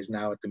record is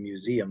now at the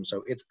museum,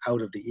 so it's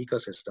out of the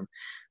ecosystem.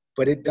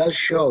 But it does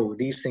show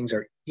these things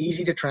are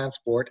easy to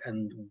transport,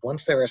 and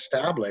once they're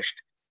established,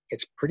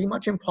 it's pretty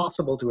much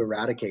impossible to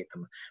eradicate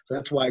them. So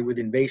that's why with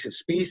invasive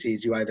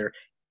species, you either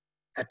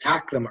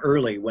attack them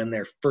early when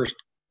they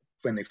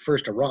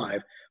first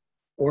arrive,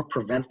 or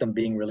prevent them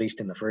being released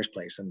in the first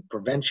place. And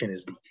prevention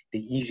is the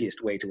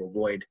easiest way to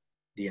avoid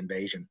the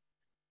invasion.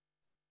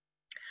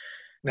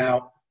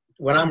 Now,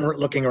 when I'm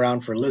looking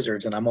around for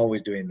lizards, and I'm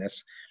always doing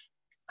this,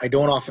 I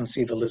don't often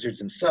see the lizards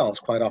themselves.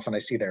 Quite often I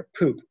see their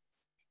poop.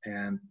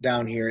 And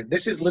down here,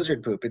 this is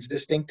lizard poop. It's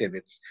distinctive.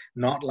 It's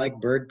not like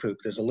bird poop.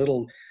 There's a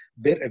little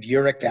bit of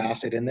uric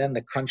acid, and then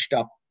the crunched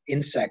up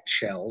insect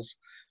shells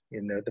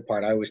in the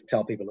part. I always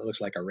tell people it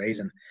looks like a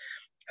raisin.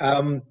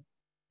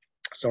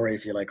 Sorry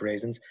if you like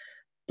raisins.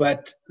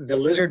 But the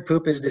lizard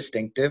poop is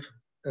distinctive,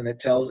 and that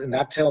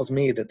tells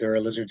me that there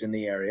are lizards in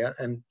the area.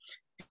 And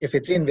if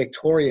it's in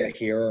Victoria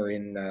here or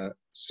in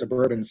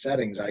suburban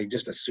settings, I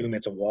just assume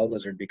it's a wall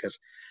lizard, because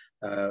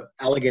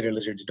alligator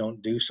lizards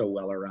don't do so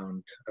well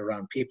around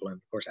people. And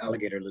of course,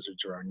 alligator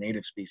lizards are our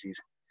native species.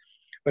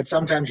 But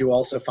sometimes you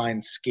also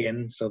find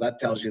skin, so that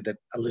tells you that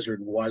a lizard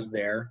was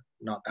there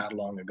not that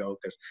long ago,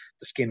 because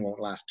the skin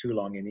won't last too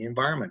long in the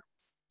environment.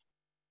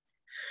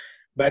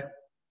 But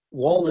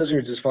wall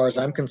lizards, as far as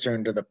I'm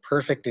concerned, are the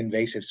perfect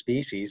invasive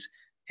species.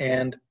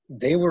 And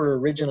they were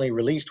originally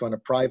released when a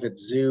private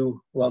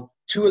zoo, well,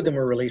 two of them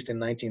were released in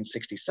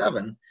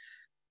 1967.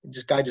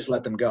 This guy just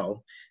let them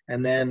go.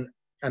 And then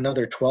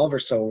another 12 or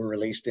so were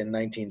released in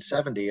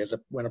 1970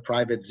 when a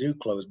private zoo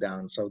closed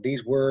down. So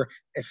these were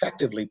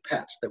effectively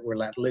pets that were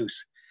let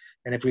loose.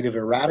 And if we'd have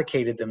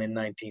eradicated them in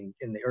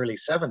the early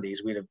 70s,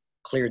 we'd have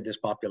cleared this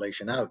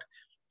population out.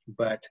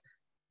 But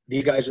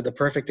these guys are the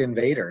perfect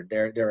invader.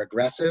 They're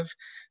aggressive.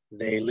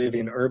 They live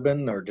in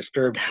urban or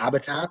disturbed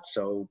habitat.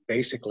 So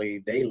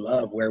basically they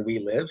love where we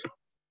live.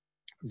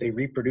 They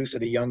reproduce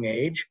at a young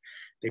age.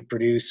 They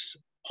produce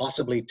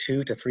possibly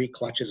 2 to 3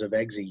 clutches of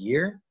eggs a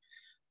year.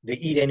 They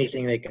eat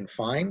anything they can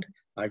find.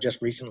 I've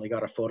just recently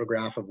got a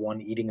photograph of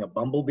one eating a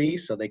bumblebee,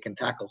 so they can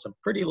tackle some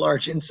pretty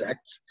large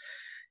insects.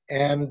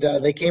 And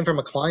they came from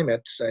a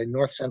climate in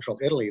north central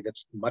Italy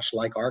that's much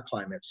like our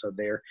climate. So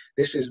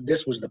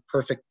this was the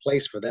perfect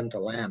place for them to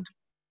land.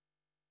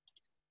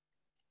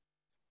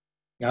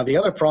 Now, the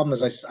other problem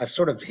is I've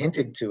sort of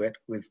hinted to it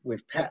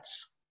with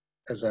pets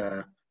as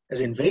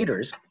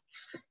invaders,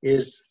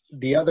 is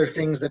the other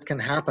things that can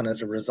happen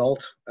as a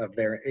result of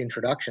their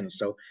introduction.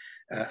 So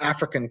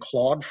African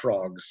clawed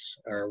frogs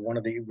are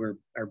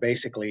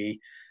basically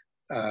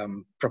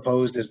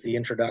proposed as the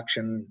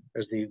introduction,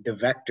 as the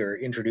vector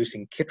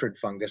introducing chytrid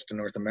fungus to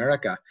North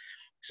America.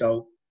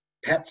 So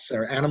pets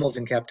or animals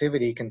in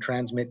captivity can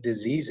transmit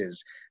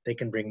diseases. They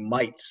can bring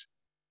mites,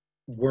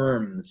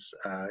 worms.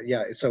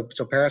 So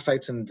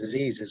parasites and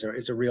disease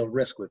is a real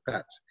risk with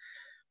pets.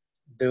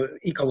 The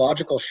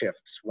ecological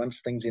shifts,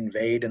 once things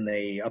invade and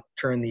they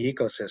upturn the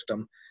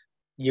ecosystem,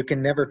 you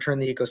can never turn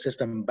the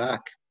ecosystem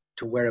back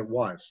to where it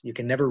was. You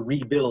can never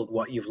rebuild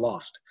what you've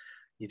lost.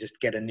 You just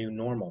get a new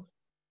normal.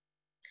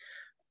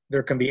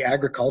 There can be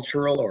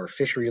agricultural or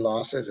fishery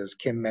losses, as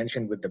Kim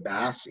mentioned, with the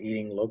bass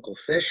eating local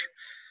fish.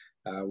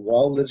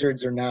 Wall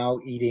lizards are now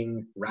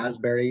eating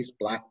raspberries,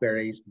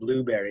 blackberries,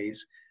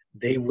 blueberries.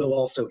 They will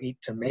also eat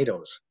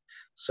tomatoes.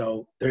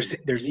 So there's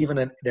even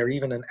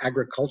an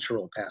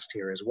agricultural pest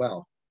here as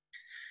well.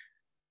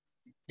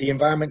 The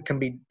environment can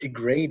be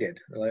degraded.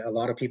 A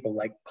lot of people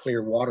like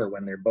clear water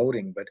when they're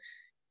boating, but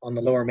on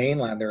the Lower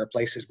Mainland, there are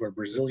places where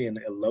Brazilian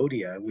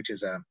elodia, which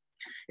is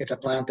it's a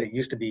plant that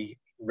used to be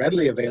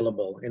readily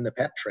available in the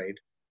pet trade.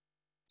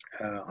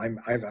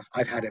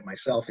 I've had it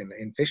myself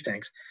in fish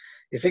tanks.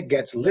 If it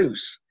gets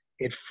loose,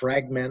 it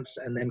fragments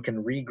and then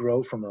can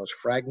regrow from those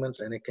fragments,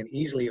 and it can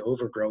easily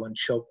overgrow and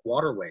choke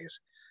waterways.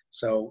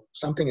 So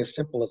something as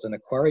simple as an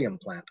aquarium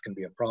plant can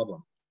be a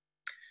problem.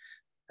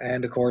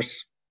 And of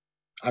course,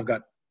 I've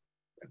got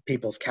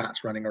people's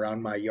cats running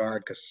around my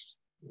yard because,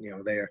 you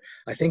know,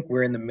 I think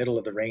we're in the middle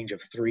of the range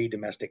of 3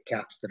 domestic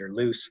cats that are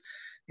loose.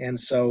 And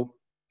so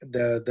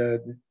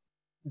the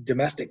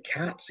domestic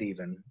cats,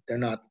 even, they're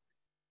not,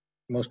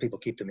 most people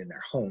keep them in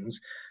their homes,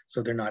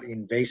 so they're not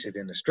invasive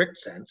in a strict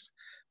sense,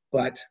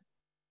 but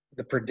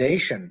the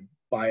predation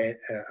by a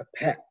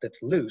pet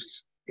that's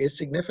loose is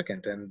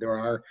significant, and there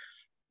are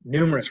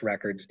numerous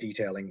records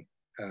detailing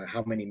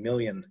how many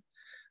million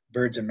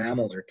birds and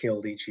mammals are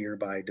killed each year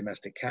by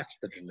domestic cats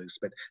that are loose.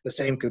 But the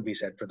same could be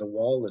said for the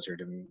wall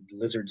lizard. I mean,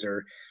 lizards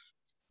are,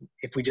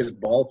 if we just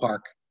ballpark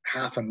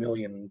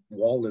 500,000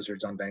 wall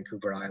lizards on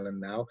Vancouver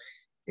Island now,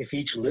 if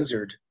each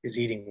lizard is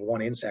eating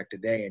 1 insect a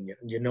day, and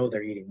you know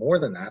they're eating more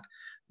than that,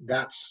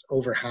 that's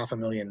over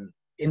 500,000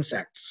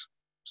 insects,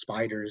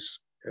 spiders,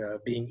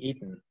 being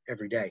eaten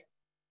every day.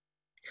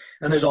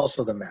 And there's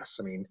also the mess.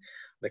 I mean,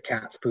 the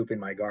cats poop in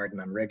my garden.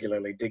 I'm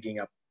regularly digging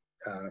up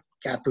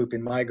cat poop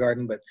in my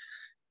garden, but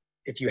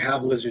if you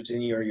have lizards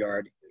in your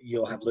yard,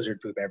 you'll have lizard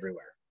poop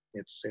everywhere.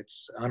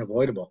 It's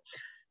unavoidable.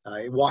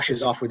 It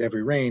washes off with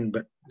every rain,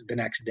 but the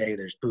next day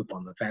there's poop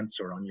on the fence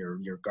or on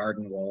your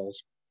garden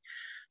walls.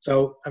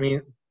 So, I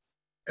mean,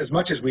 as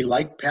much as we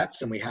like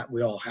pets, and we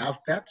all have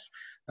pets,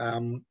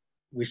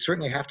 we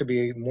certainly have to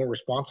be more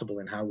responsible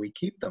in how we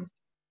keep them.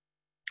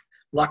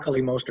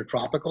 Luckily, most are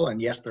tropical, and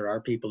yes, there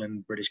are people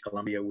in British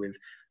Columbia with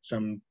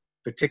some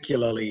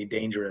particularly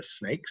dangerous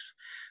snakes.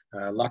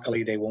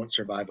 Luckily, they won't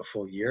survive a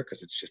full year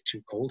because it's just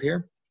too cold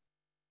here.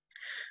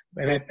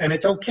 And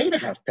it's okay to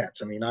have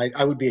pets. I mean,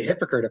 I would be a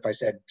hypocrite if I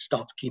said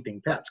stop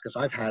keeping pets, because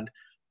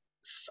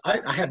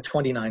I had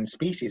 29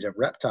 species of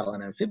reptile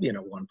and amphibian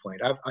at one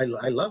point.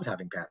 I love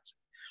having pets.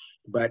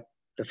 But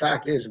the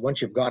fact is,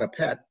 once you've got a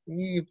pet,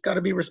 you've got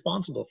to be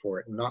responsible for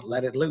it and not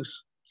let it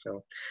loose.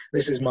 So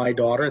this is my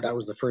daughter. That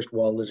was the first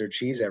wall lizard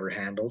she's ever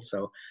handled.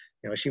 So,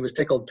 you know, she was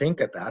tickled pink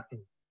at that.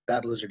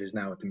 That lizard is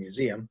now at the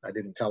museum. I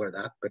didn't tell her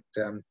that,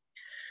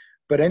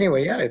 but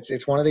anyway, yeah,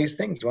 it's one of these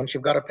things. Once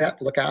you've got a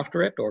pet, look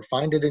after it or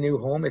find it a new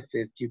home if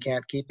you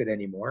can't keep it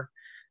anymore.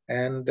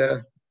 And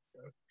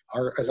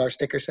as our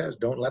sticker says,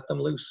 don't let them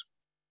loose.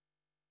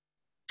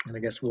 And I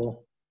guess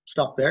we'll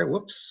stop there.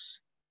 Whoops.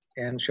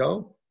 And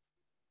show.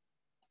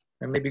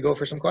 And maybe go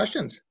for some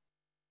questions.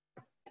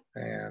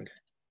 And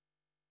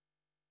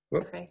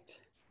whoop. Perfect.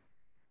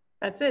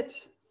 That's it.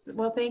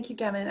 Well, thank you,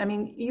 Gavin. I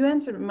mean, you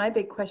answered my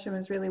big question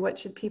was really what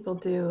should people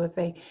do if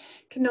they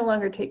can no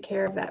longer take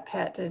care of that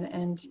pet?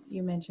 And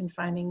you mentioned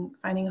finding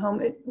a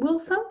home. Will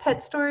some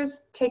pet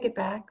stores take it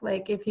back?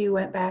 Like if you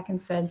went back and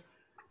said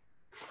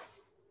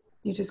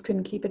you just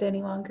couldn't keep it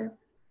any longer?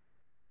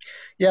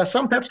 Yeah,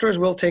 some pet stores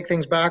will take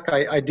things back.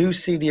 I do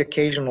see the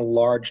occasional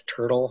large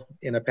turtle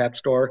in a pet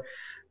store.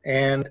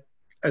 And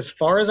as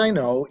far as I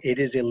know, it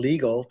is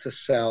illegal to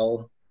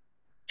sell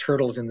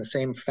turtles in the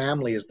same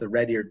family as the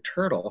red-eared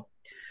turtle.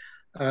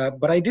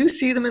 But I do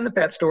see them in the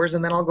pet stores,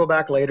 and then I'll go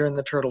back later and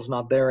the turtle's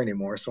not there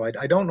anymore. So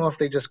I don't know if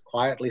they just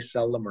quietly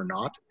sell them or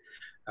not.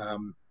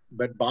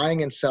 But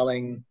buying and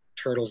selling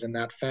turtles in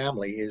that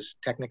family is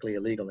technically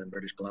illegal in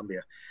British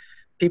Columbia.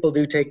 People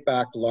do take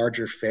back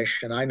larger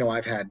fish, and I know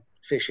I've had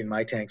fish in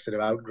my tanks that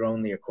have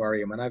outgrown the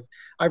aquarium, and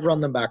I've run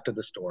them back to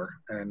the store.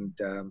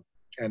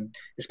 And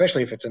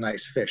especially if it's a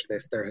nice fish,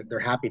 they're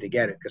happy to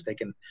get it because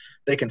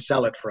they can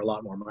sell it for a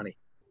lot more money.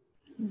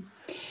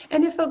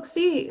 And if folks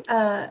see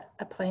a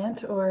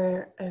plant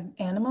or an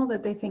animal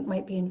that they think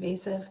might be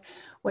invasive,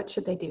 what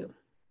should they do?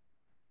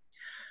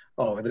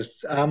 Oh,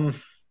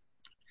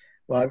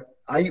 well,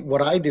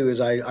 what I do is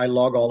I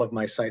log all of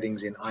my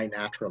sightings in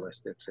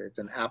iNaturalist. It's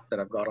an app that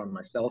I've got on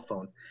my cell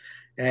phone,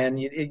 and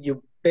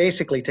you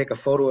basically take a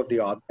photo of the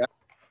object.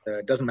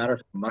 It doesn't matter if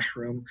it's a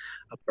mushroom,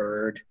 a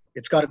bird,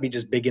 It's got to be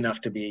just big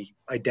enough to be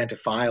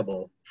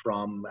identifiable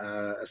from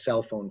a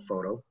cell phone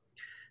photo.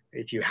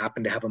 If you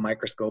happen to have a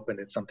microscope and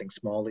it's something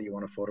small that you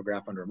want to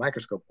photograph under a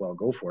microscope, well,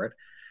 go for it.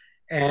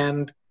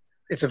 And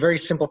it's a very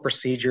simple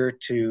procedure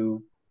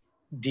to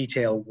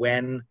detail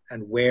when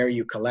and where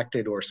you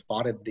collected or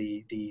spotted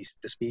the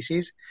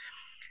species.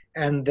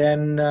 And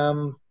then,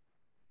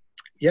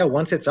 yeah,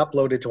 once it's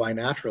uploaded to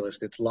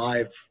iNaturalist, it's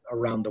live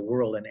around the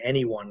world and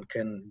anyone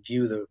can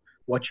view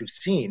what you've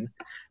seen.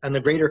 And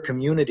the greater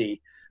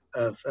community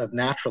of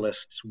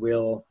naturalists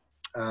will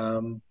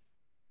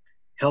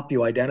help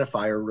you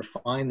identify or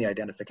refine the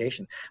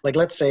identification. Like,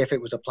 let's say if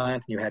it was a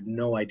plant and you had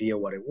no idea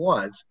what it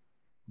was,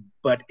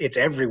 but it's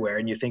everywhere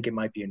and you think it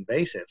might be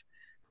invasive,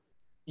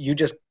 you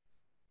just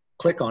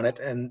click on it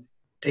and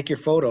take your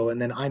photo,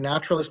 and then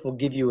iNaturalist will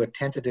give you a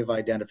tentative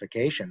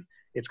identification.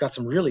 It's got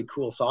some really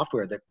cool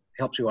software that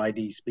helps you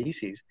ID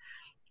species.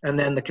 And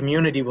then the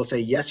community will say,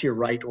 yes, you're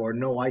right, or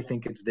no, I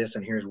think it's this,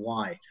 and here's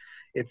why.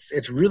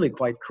 It's really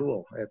quite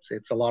cool.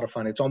 It's a lot of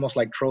fun. It's almost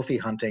like trophy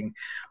hunting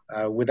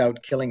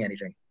without killing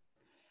anything.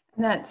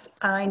 And that's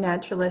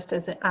iNaturalist,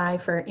 as an I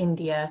for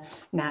India,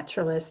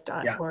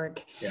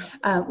 naturalist.org. Yeah,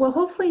 yeah. Well,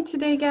 hopefully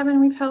today, Gavin,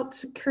 we've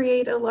helped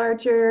create a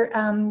larger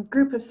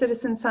group of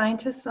citizen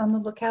scientists on the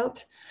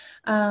lookout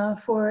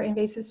for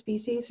invasive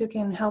species who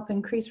can help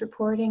increase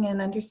reporting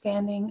and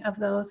understanding of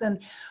those,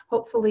 and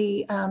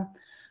hopefully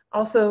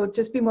also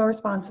just be more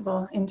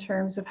responsible in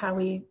terms of how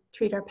we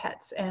treat our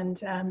pets,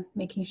 and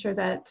making sure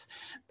that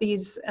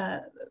these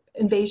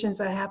invasions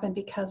that happen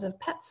because of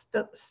pets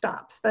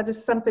stops. That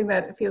is something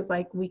that it feels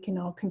like we can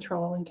all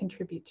control and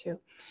contribute to.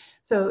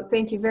 So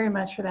thank you very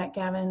much for that,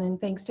 Gavin, and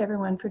thanks to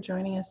everyone for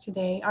joining us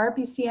today.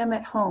 RBCM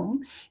at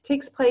Home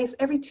takes place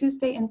every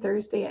Tuesday and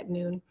Thursday at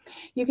noon.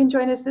 You can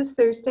join us this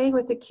Thursday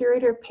with the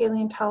curator of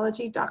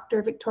paleontology,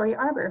 Dr. Victoria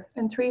Arbour,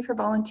 and 3 for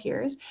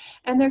volunteers,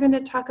 and they're going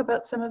to talk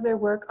about some of their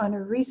work on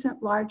a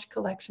recent large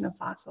collection of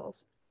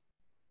fossils.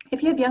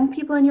 If you have young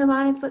people in your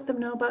lives, let them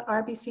know about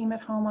RBCM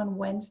at Home on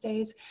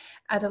Wednesdays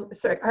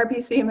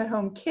RBCM at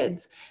Home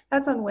Kids.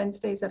 That's on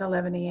Wednesdays at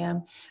 11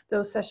 a.m.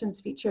 Those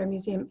sessions feature a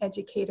museum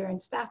educator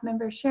and staff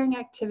members sharing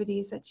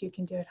activities that you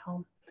can do at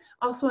home.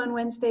 Also on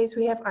Wednesdays,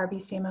 we have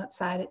RBCM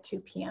Outside at 2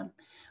 p.m.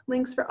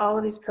 Links for all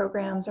of these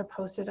programs are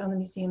posted on the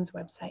museum's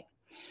website.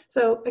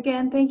 So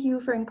again, thank you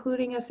for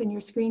including us in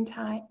your screen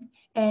time,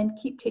 and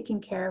keep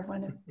taking care of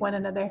one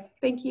another.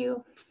 Thank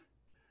you.